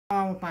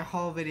On with my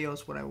haul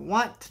videos, what I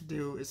want to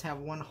do is have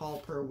one haul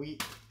per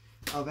week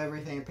of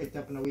everything I picked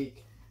up in a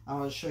week. I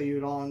want to show you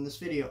it all in this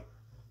video.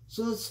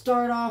 So let's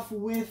start off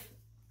with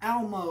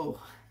Almo.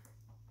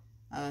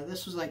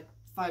 This was like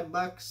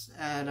 $5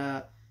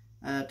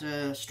 at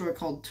a store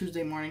called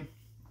Tuesday Morning,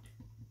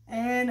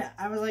 and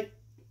I was like,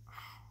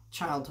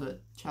 childhood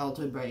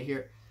right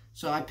here.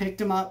 So I picked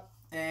him up,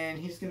 and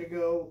he's gonna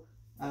go.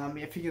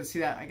 If you can see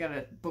that, I got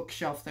a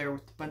bookshelf there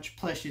with a bunch of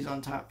plushies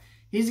on top.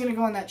 He's gonna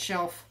go on that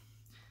shelf,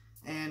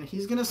 and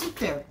he's gonna sit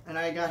there, and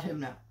I got him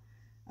now.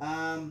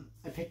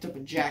 I picked up a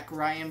Jack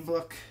Ryan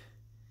book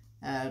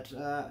at,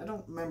 I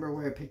don't remember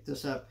where I picked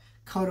this up.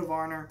 Code of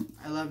Honor.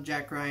 I love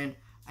Jack Ryan.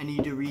 I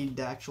need to read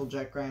the actual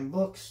Jack Ryan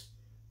books,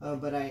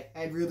 but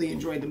I really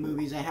enjoyed the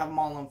movies. I have them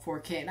all on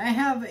 4K, and I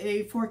have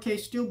a 4K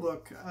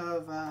steelbook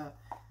of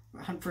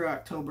Hunt for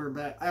October,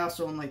 but I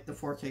also own like the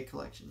 4K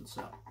collection,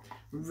 so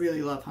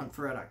really love Hunt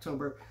for Red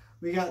October.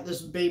 We got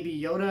this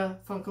Baby Yoda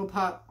Funko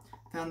Pop.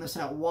 Found this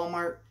at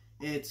Walmart.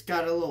 It's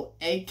got a little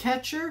egg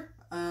catcher.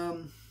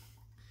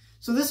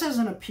 So this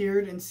hasn't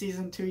appeared in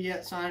season 2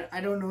 yet, so I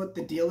don't know what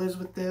the deal is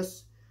with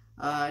this.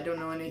 I don't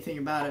know anything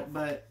about it,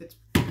 but it's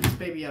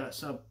Baby Yoda,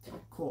 so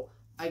cool.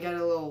 I got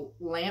a little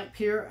lamp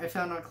here I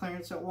found on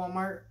clearance at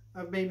Walmart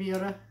of Baby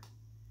Yoda.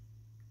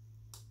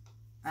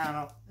 I don't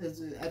know.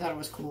 I thought it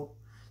was cool,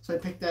 so I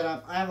picked that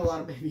up. I have a lot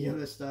of Baby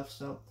Yoda stuff,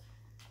 so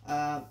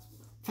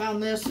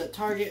found this at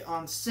Target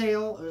on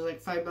sale. It was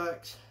like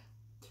 $5.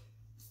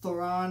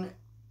 Thoron,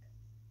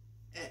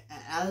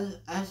 I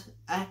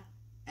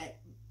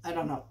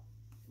don't know.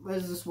 What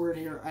is this word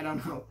here? I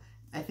don't know.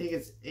 I think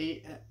it's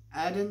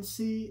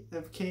Adency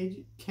of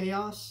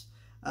Chaos.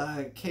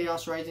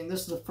 Chaos Rising.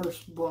 This is the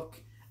first book,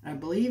 I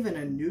believe, in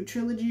a new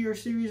trilogy or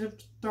series of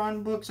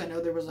Thrawn books. I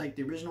know there was like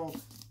the original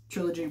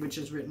trilogy, which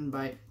is written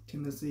by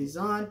Timothy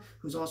Zahn,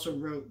 who's also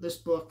wrote this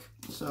book.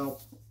 So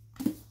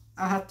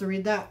I'll have to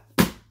read that.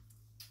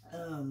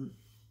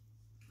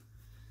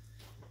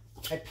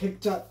 I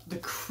picked up The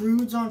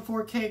Croods on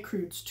 4K.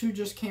 Croods 2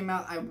 just came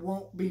out. I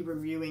won't be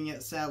reviewing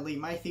it, sadly.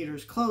 My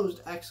theater's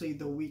closed actually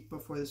the week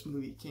before this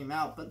movie came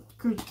out, but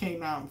Croods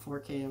came out in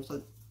 4K. I was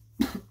like,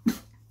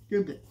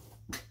 you're good.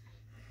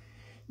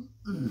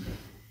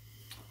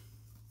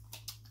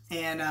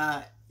 And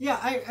yeah,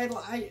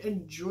 I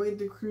enjoyed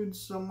The Croods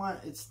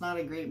somewhat. It's not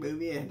a great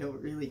movie. I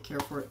don't really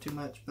care for it too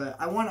much, but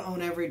I want to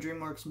own every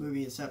DreamWorks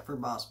movie except for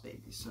Boss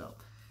Baby, so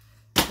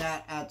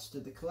that adds to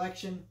the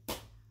collection.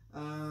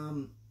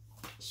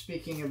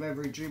 Speaking of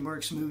every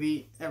DreamWorks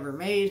movie ever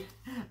made,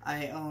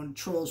 I own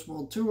Trolls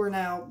World Tour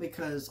now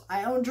because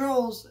I own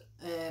Trolls,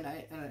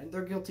 and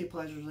they're guilty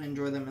pleasures. I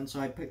enjoy them, and so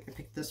I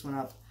picked this one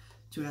up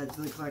to add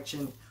to the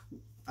collection.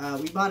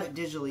 We bought it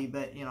digitally,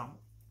 but you know,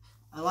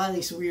 a lot of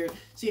these weird.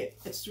 See,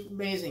 it's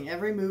amazing.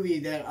 Every movie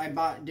that I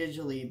bought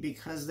digitally,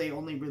 because they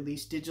only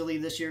released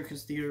digitally this year,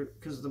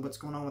 because of what's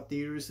going on with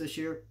theaters this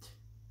year,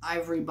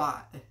 I've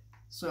rebought.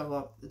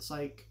 So it's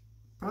like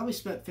probably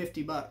spent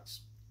 $50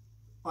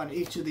 on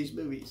each of these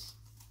movies,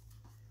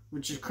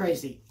 which is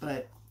crazy,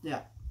 but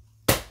yeah.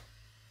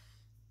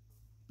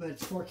 But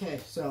it's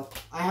 4K, so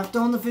I have to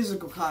own the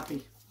physical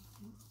copy.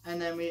 And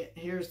then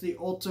here's the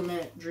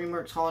Ultimate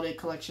DreamWorks Holiday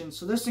Collection.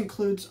 So this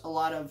includes a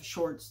lot of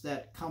shorts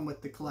that come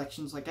with the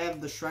collections. Like I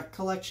have the Shrek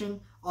collection.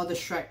 All the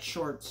Shrek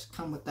shorts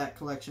come with that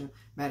collection.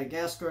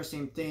 Madagascar,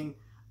 same thing.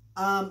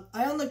 I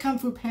own the Kung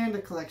Fu Panda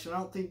collection. I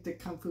don't think the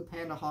Kung Fu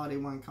Panda Holiday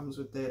one comes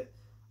with it.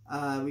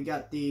 We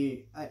got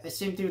the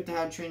same thing with the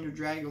How to Train Your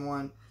Dragon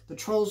one. The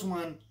Trolls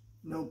one,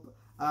 nope.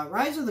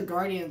 Rise of the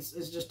Guardians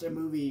is just a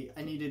movie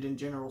I needed in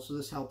general, so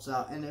this helps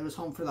out. And it was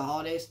home for the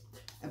holidays.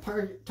 And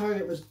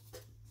Target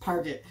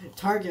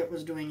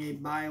was doing a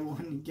buy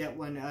one get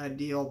one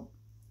deal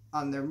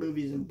on their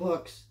movies and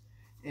books,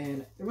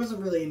 and there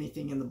wasn't really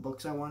anything in the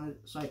books I wanted,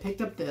 so I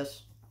picked up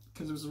this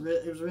because it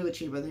was really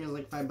cheap. I think it was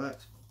like $5.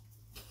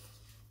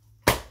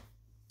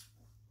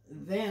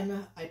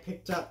 Then I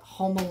picked up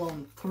Home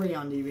Alone 3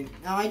 on DVD.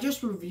 Now, I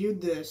just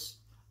reviewed this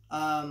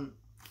on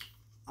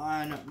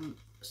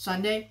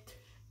Sunday,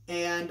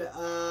 and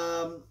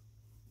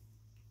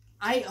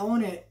I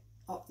own it,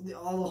 all the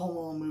Home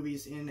Alone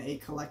movies in a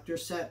collector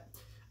set,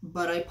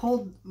 but I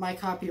pulled my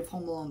copy of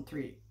Home Alone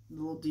 3,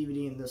 the little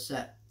DVD in the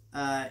set.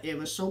 It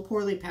was so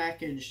poorly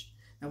packaged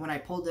that when I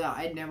pulled it out,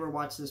 I'd never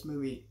watched this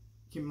movie,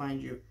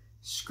 mind you,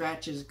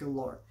 scratches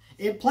galore.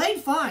 It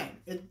played fine.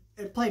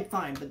 It played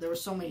fine, but there were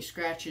so many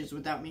scratches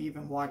without me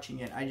even watching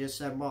it. I just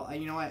said, well,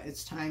 you know what?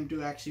 It's time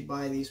to actually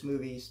buy these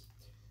movies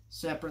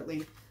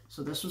separately.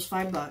 So this was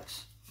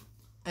 $5.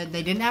 And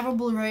they didn't have a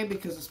Blu-ray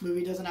because this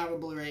movie doesn't have a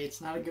Blu-ray. It's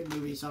not a good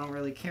movie, so I don't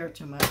really care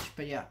too much.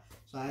 But yeah,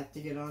 so I have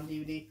to get it on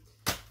DVD.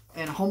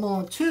 And Home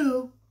Alone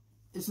 2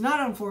 is not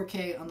on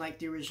 4K, unlike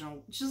the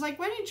original. Which is like,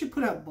 why didn't you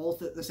put out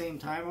both at the same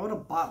time? I would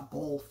have bought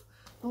both.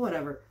 But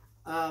whatever.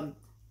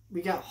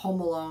 We got Home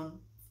Alone.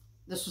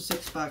 This was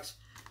 $6.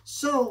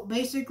 So,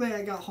 basically,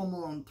 I got Home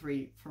Alone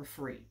 3 for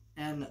free.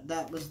 And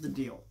that was the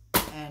deal.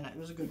 And it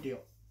was a good deal.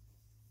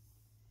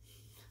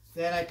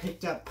 Then I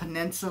picked up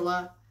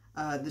Peninsula,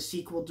 the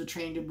sequel to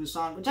Train to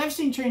Busan, which I've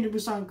seen Train to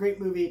Busan,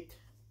 great movie.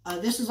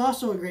 This is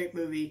also a great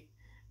movie.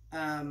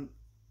 I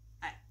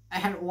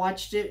hadn't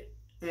watched it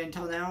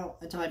until now,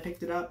 until I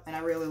picked it up, and I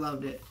really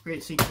loved it.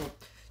 Great sequel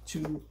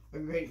to a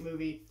great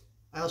movie.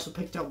 I also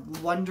picked up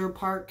Wonder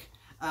Park.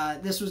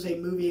 This was a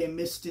movie I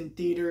missed in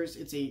theaters.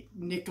 It's a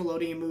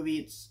Nickelodeon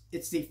movie.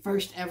 It's the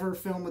first ever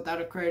film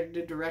without a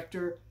credited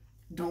director.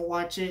 Don't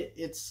watch it.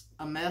 It's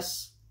a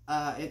mess.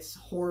 It's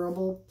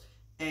horrible,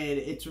 and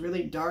it's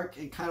really dark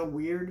and kind of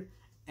weird,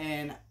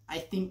 and I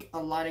think a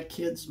lot of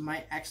kids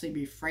might actually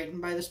be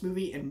frightened by this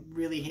movie and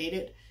really hate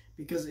it,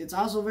 because it's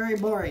also very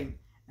boring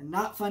and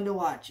not fun to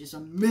watch. It's a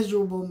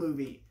miserable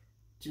movie.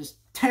 Just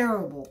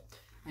terrible.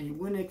 And you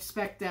wouldn't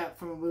expect that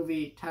from a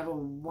movie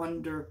titled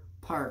Wonder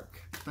Park.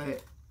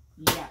 But,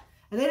 yeah.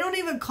 And they don't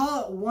even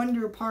call it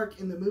Wonder Park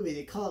in the movie.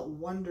 They call it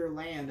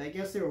Wonderland. I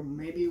guess they were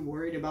maybe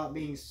worried about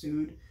being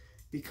sued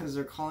because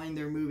they're calling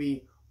their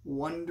movie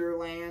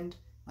Wonderland,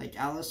 like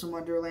Alice in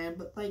Wonderland.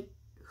 But, like,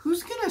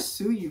 who's going to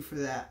sue you for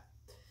that?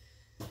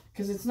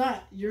 Because it's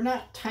not, you're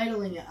not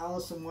titling it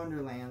Alice in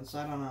Wonderland, so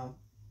I don't know.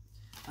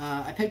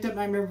 I picked up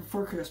Nightmare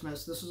Before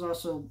Christmas. This was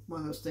also one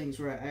of those things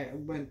where I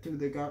went through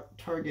the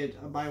Target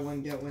buy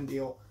one, get one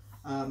deal,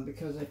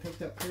 because I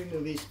picked up 3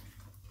 movies.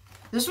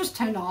 This was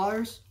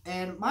 $10,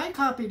 and my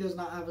copy does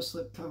not have a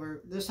slipcover.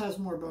 This has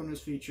more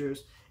bonus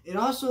features. It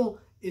also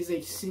is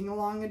a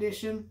sing-along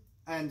edition,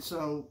 and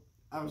so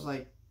I was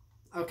like,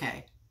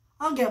 okay,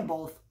 I'll get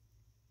both.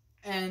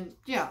 And,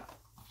 yeah.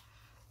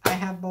 I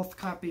have both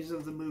copies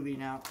of the movie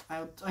now.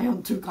 I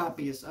own 2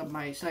 copies of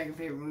my second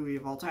favorite movie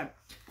of all time.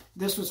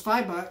 This was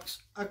 $5,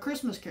 A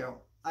Christmas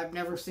Carol. I've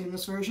never seen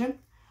this version,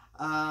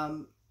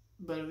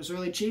 but it was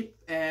really cheap,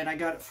 and I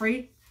got it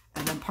free.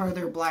 And then part of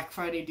their Black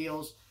Friday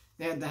deals,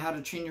 they had the How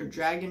to Train Your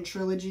Dragon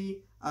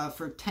trilogy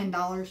for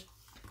 $10.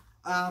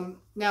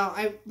 Now,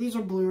 these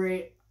are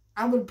Blu-ray.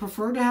 I would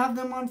prefer to have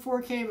them on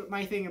 4K, but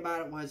my thing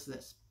about it was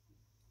this.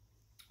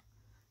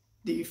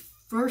 The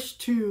first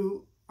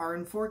 2 are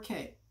in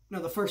 4K.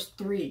 No, the first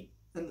 3.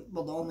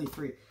 Well, the only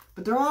 3.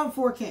 But they're all in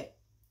 4K.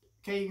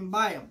 Okay, you can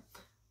buy them.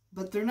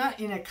 But they're not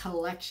in a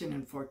collection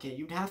in 4K.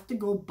 You'd have to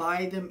go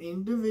buy them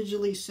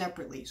individually,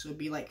 separately. So it'd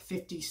be like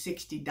 $50,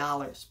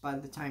 $60 by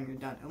the time you're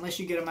done. Unless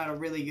you get them at a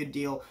really good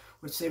deal,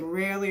 which they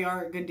rarely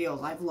are good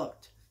deals. I've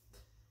looked.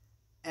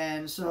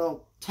 And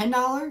so,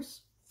 $10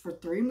 for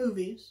 3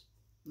 movies,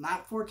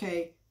 not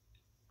 4K,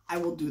 I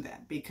will do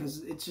that.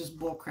 Because it's just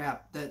bullcrap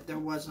that there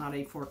was not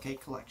a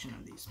 4K collection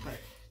of these. But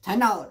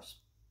 $10.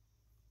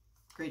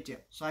 Great deal.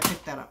 So I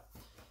picked that up.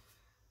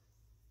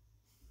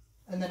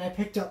 And then I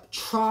picked up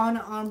Tron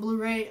on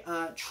Blu-ray.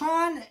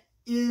 Tron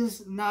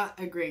is not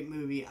a great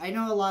movie. I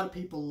know a lot of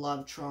people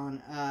love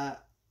Tron.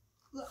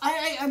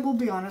 I will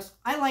be honest.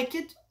 I like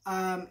it.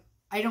 I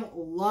don't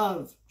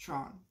love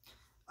Tron.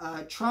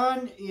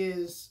 Tron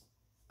is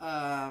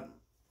kind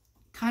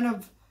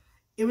of...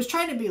 It was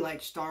trying to be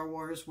like Star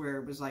Wars, where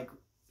it was like...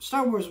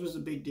 Star Wars was a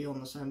big deal in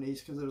the 70s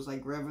because it was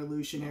like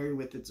revolutionary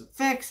with its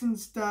effects and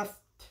stuff.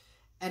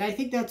 And I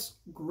think that's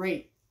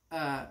great.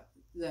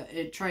 That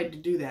it tried to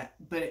do that,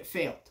 but it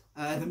failed.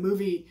 The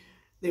movie,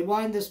 they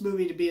wanted this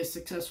movie to be as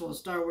successful as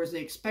Star Wars.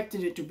 They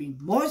expected it to be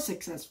more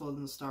successful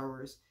than Star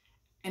Wars,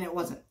 and it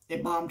wasn't.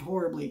 It bombed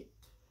horribly.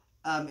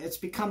 It's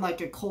become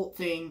like a cult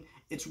thing.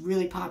 It's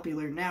really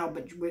popular now,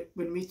 but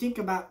when we think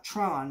about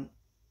Tron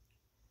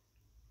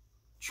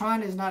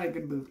is not a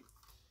good movie.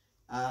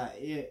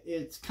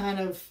 It's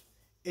kind of,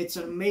 it's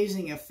an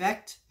amazing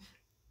effect,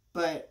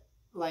 but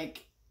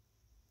like,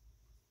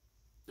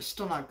 it's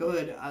still not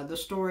good. The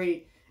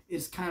story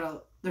is kind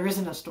of, there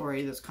isn't a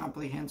story that's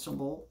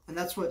comprehensible, and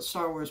that's what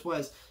Star Wars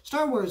was.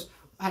 Star Wars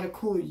had a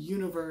cool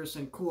universe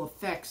and cool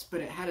effects,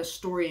 but it had a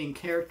story and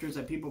characters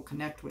that people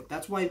connect with.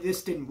 That's why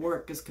this didn't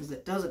work, is because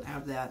it doesn't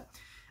have that.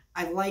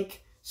 I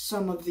like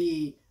some of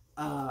the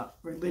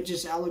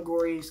religious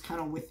allegories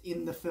kind of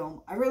within the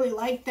film. I really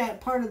like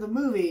that part of the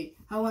movie.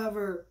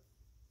 However,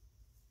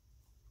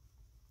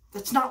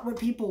 that's not what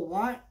people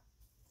want.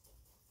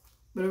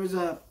 But it was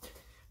a...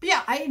 But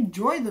yeah, I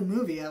enjoy the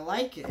movie. I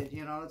like it.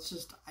 You know, it's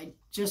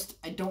just,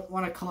 I don't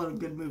want to call it a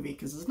good movie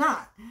because it's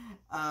not.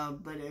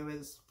 But it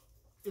was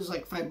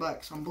like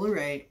 $5 on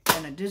Blu-ray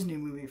and a Disney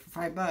movie for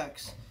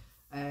 $5.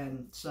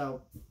 And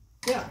so,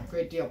 yeah,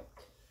 great deal.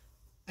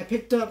 I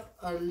picked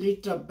up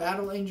Alita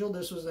Battle Angel.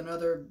 This was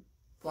another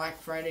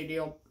Black Friday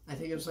deal. I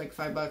think it was like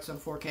 $5 on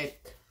 4K.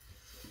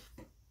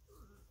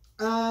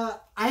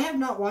 I have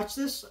not watched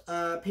this.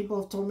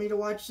 People have told me to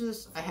watch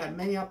this. I had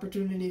many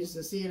opportunities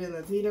to see it in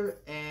the theater,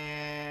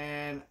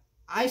 and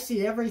I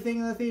see everything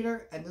in the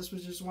theater, and this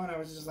was just one I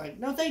was just like,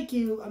 no thank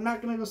you, I'm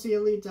not going to go see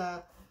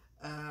Alita.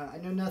 I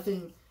know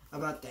nothing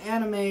about the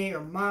anime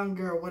or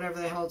manga or whatever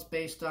the hell it's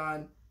based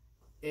on.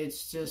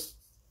 It's just,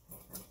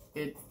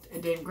 it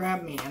didn't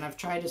grab me, and I've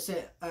tried to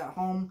sit at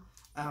home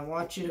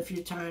watch it a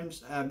few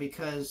times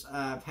because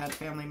I've had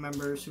family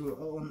members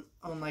who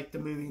own like the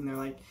movie, and they're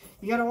like,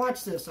 you gotta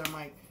watch this. I'm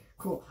like,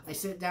 cool. I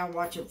sit down,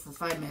 watch it for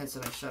 5 minutes,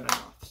 and I shut it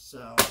off.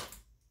 So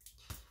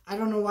I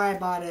don't know why I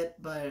bought it,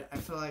 but I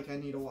feel like I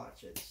need to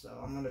watch it, so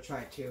I'm gonna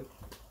try to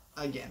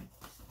again.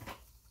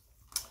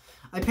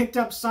 I picked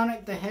up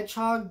Sonic the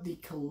Hedgehog, the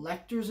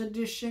Collector's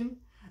Edition.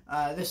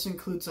 This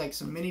includes like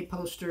some mini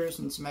posters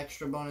and some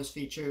extra bonus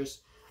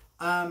features.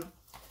 The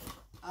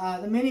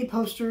mini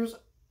posters,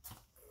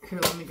 here,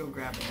 let me go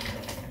grab it.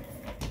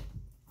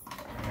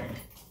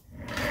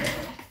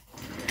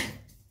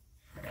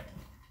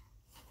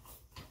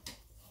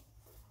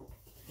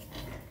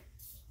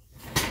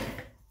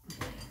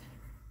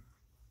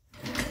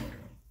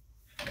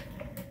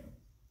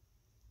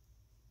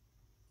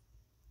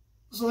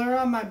 So they're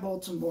on my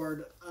bulletin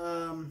board.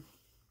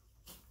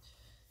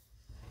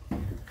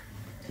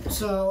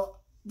 So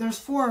there's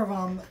 4 of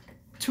them.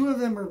 2 of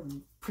them are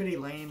pretty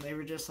lame. They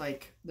were just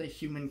like the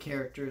human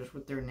characters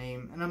with their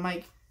name, and I'm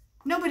like,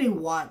 nobody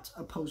wants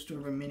a poster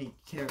of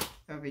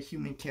a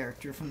human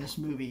character from this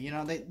movie. You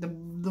know, the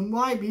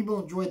why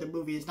people enjoy the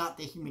movie is not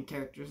the human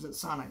characters.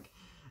 It's Sonic.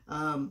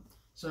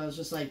 So I was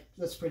just like,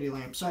 that's pretty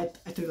lame. So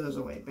I threw those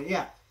away. But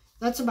yeah,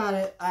 that's about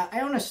it. I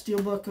own a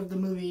steelbook of the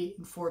movie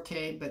in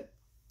 4K, but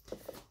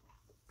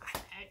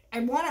I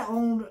want to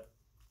own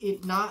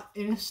it not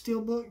in a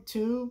steelbook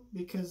too,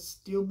 because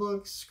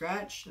steelbooks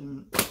scratch,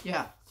 and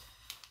yeah.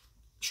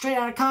 Straight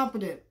Outta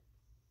Compton.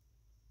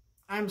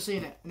 I haven't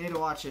seen it. I need to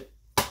watch it.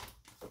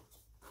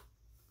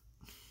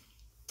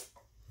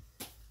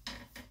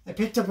 I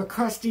picked up a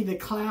Krusty the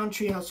Clown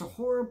Treehouse of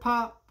Horror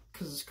Pop,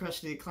 because it's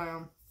Krusty the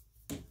Clown.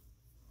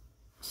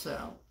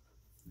 So,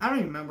 I don't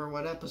even remember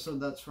what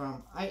episode that's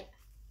from.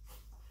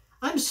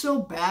 I'm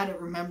so bad at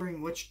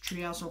remembering which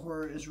Treehouse of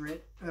Horror is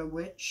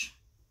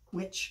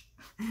which.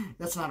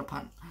 That's not a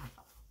pun.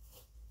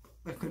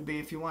 It could be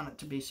if you want it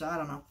to be, so I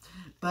don't know.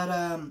 But,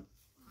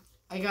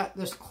 I got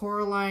this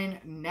Coraline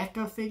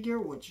NECA figure,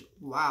 which,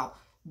 wow.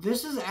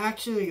 This is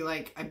actually,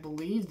 like, I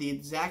believe the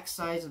exact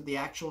size of the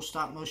actual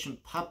stop-motion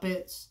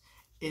puppets.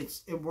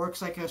 It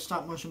works like a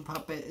stop-motion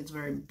puppet. It's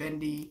very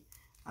bendy,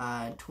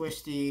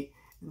 twisty,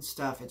 and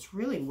stuff. It's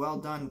really well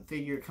done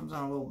figure. It comes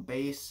on a little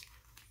base.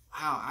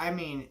 Wow, I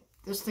mean,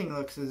 this thing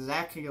looks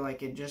exactly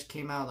like it just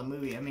came out of the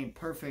movie. I mean,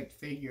 perfect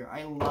figure.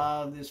 I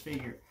love this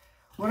figure.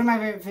 One of my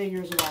favorite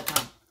figures of all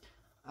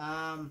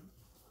time.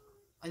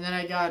 And then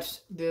I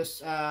got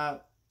this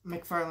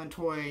McFarlane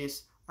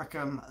Toys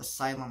Arkham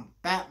Asylum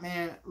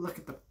Batman. Look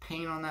at the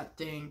paint on that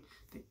thing,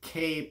 the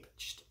cape,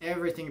 just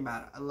everything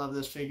about it. I love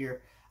this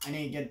figure. I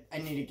need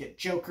to get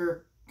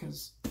Joker,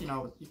 because you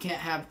know you can't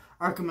have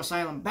Arkham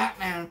Asylum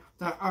Batman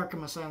without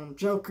Arkham Asylum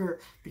Joker,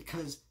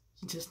 because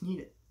you just need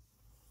it.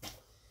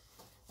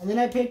 And then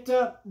I picked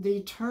up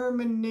the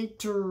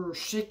Terminator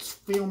 6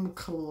 film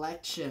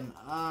collection.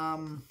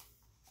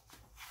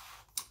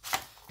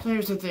 So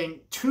here's the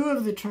thing. 2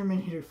 of the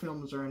Terminator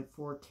films are in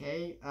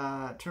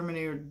 4K.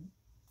 Terminator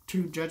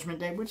 2 Judgment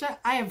Day, which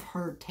I have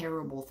heard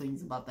terrible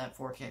things about that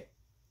 4K.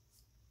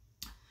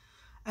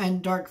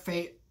 And Dark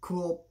Fate,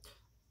 cool.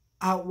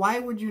 Why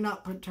would you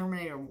not put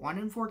Terminator 1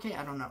 in 4K?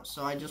 I don't know.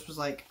 So I just was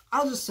like,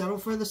 I'll just settle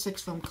for the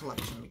 6 film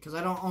collection, because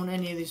I don't own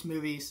any of these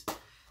movies.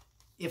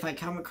 If I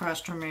come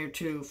across Terminator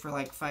 2 for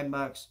like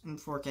 $5 in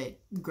 4K,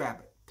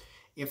 grab it.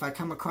 If I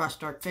come across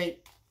Dark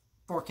Fate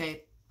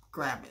 4K,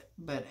 grab it.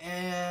 But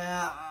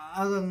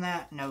other than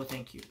that, no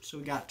thank you. So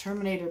we got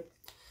Terminator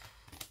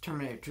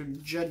 2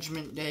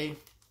 Judgment Day,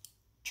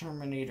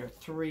 Terminator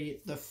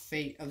 3 The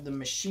Fate of the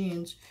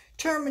Machines,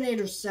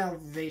 Terminator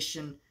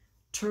Salvation,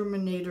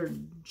 Terminator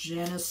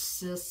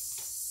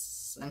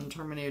Genesis, and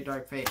Terminator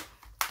Dark Fate.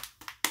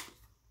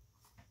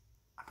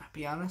 I'll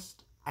be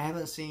honest, I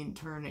haven't seen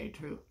Terminator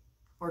 2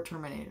 or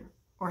Terminator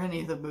or any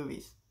of the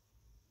movies.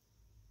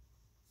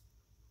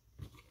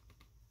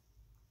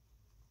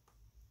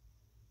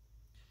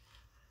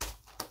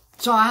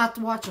 So I have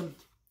to watch them.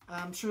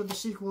 I'm sure the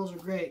sequels are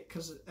great,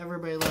 because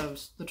everybody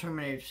loves the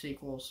Terminator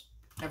sequels.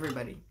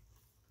 Everybody.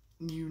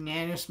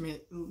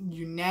 Unanimously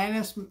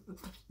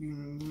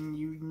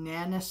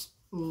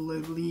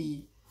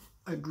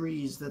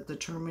agrees that the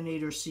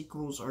Terminator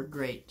sequels are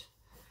great.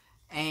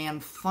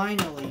 And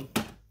finally,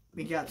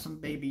 we got some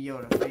Baby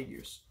Yoda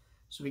figures.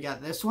 So we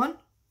got this one.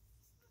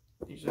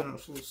 He's in a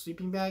little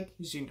sleeping bag.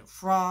 He's eating a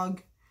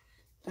frog.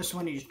 This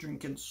one he's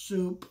drinking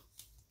soup.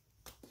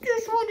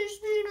 This one is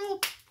being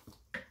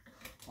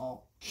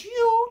all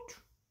cute.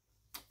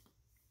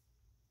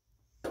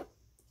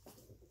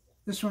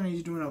 This one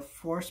he's doing a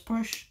force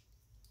push.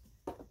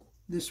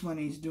 This one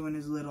he's doing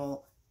his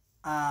little,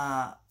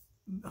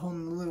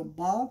 holding the little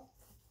ball.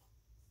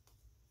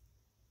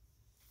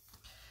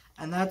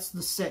 And that's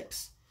the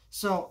 6.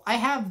 So I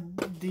have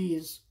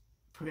these.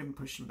 Put him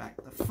pushing back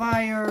the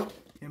fire.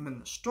 Him in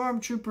the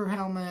Stormtrooper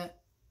helmet.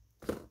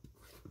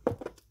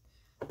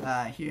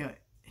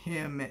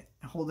 Him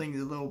holding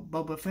the little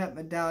Boba Fett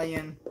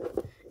medallion,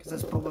 because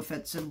that's Boba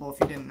Fett's symbol if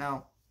you didn't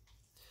know.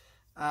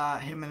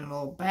 Him in a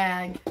little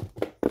bag.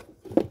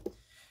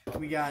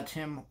 We got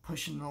him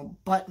pushing little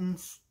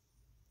buttons.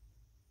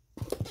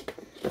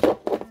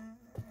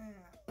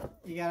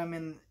 You got him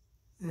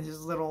in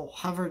his little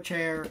hover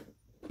chair.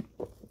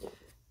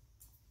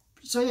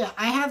 So yeah,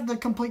 I have the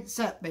complete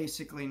set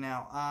basically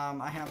now.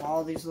 I have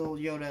all these little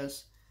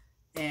Yodas,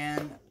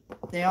 and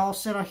they all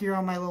sit out here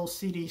on my little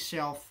CD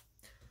shelf.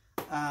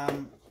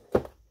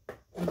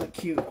 and look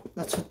cute.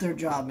 That's what their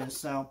job is.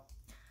 So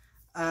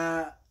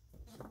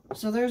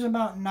there's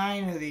about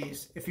 9 of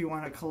these if you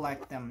want to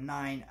collect them.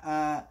 9.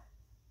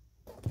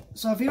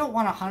 So if you don't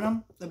want to hunt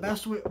them, the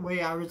best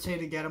way I would say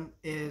to get them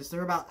is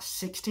they're about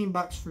 16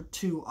 bucks for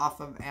 2 off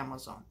of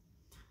Amazon.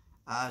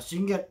 So you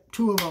can get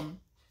 2 of them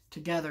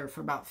together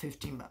for about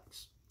 15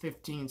 bucks.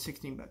 15,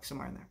 16 bucks,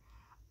 somewhere in there.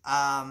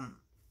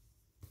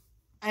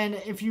 And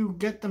if you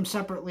get them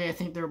separately, I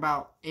think they're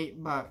about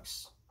 8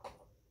 bucks.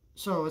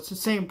 So it's the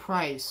same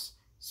price,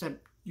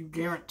 except you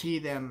guarantee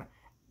them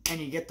and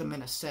you get them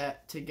in a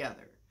set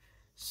together.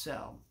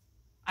 So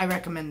I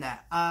recommend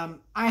that. I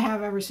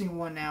have every single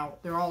one now.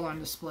 They're all on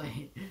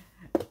display.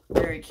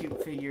 Very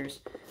cute figures.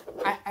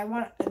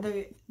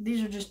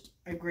 These are just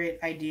a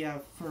great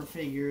idea for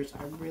figures.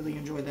 I really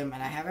enjoy them,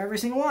 and I have every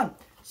single one.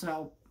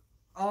 So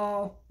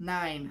all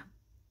 9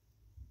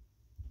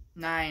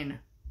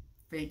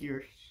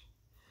 figures.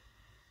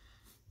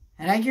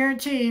 And I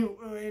guarantee you,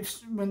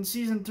 when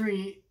season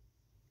 3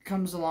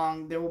 comes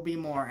along, there will be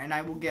more, and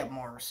I will get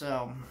more.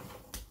 So,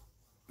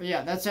 but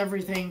yeah, that's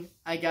everything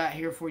I got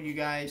here for you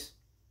guys.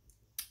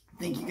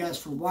 Thank you guys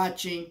for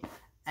watching,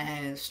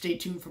 and stay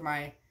tuned for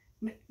my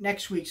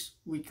next week's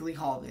weekly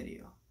haul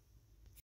video.